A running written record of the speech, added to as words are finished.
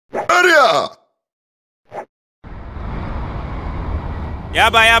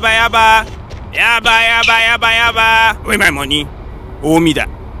Yaba, yaba, yaba. Yaba, yaba, yaba, yaba. Where my money? Owe me that.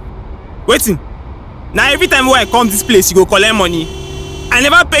 Waiting. Now every time when I come this place, you go collect money. I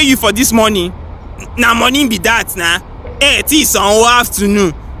never pay you for this money. Now money be that nah. Hey, it is on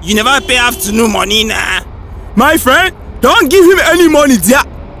afternoon. You never pay afternoon money nah. My friend, don't give him any money there.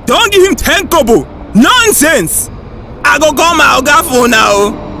 Don't give him 10 kobo. Nonsense. I go call my oga phone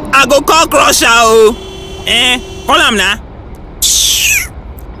now. I go call Crusher call him now.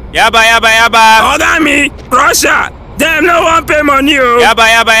 Yaba, yaba, yaba. Oga me, Crusher. Them no one pay money Yaba,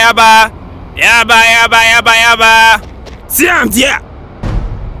 yaba, yaba. Yaba, yaba, yaba, yaba. See I'm there.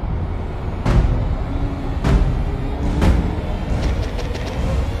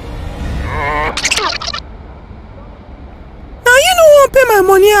 Now you no wan pay my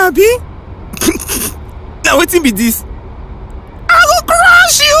money, abi? Now wetin be this? I go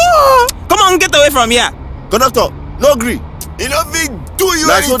crush you! Come on, get away from here. Conductor, no gree. You know we do you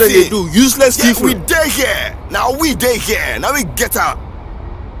That's anything. what they do. Useless people. We dey here. Now we dey here. Now we get out.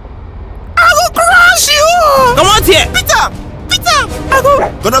 I go crush you! Come on here. Peter! I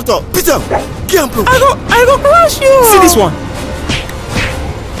go. Conductor, Peter, get him, bro. I go crush you! See this one.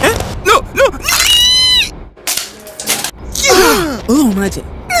 No! Oh, imagine.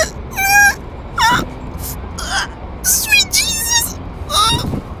 Sweet Jesus!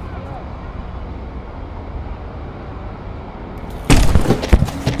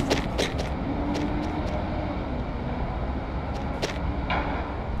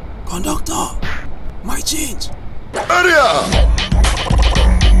 Conductor, my change. Hurry up!